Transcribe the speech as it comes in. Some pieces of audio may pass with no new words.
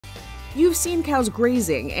You've seen cows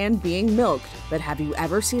grazing and being milked, but have you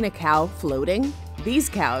ever seen a cow floating? These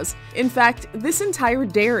cows, in fact, this entire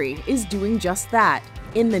dairy is doing just that.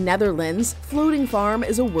 In the Netherlands, Floating Farm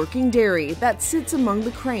is a working dairy that sits among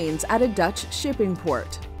the cranes at a Dutch shipping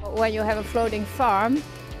port. When you have a floating farm,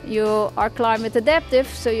 you are climate adaptive,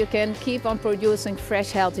 so you can keep on producing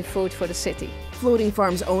fresh, healthy food for the city. Floating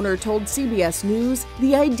Farm's owner told CBS News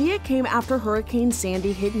the idea came after Hurricane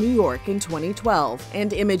Sandy hit New York in 2012,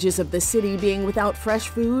 and images of the city being without fresh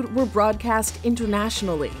food were broadcast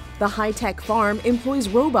internationally. The high-tech farm employs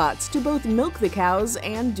robots to both milk the cows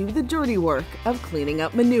and do the dirty work of cleaning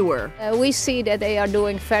up manure. We see that they are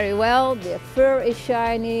doing very well. Their fur is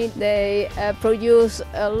shiny, they produce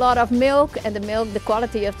a lot of milk, and the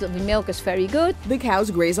quality of the milk is very good. The cows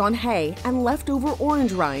graze on hay and leftover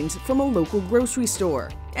orange rinds from a local grocery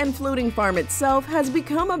store. And Floating Farm itself has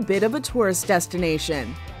become a bit of a tourist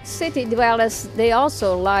destination. City dwellers, they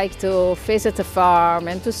also like to visit the farm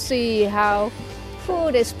and to see how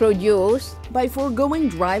food is produced. By foregoing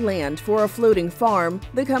dry land for a floating farm,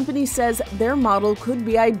 the company says their model could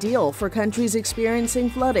be ideal for countries experiencing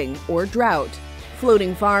flooding or drought.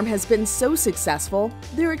 Floating Farm has been so successful,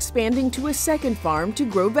 they're expanding to a second farm to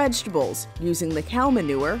grow vegetables, using the cow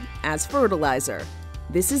manure as fertilizer.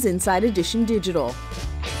 This is Inside Edition Digital.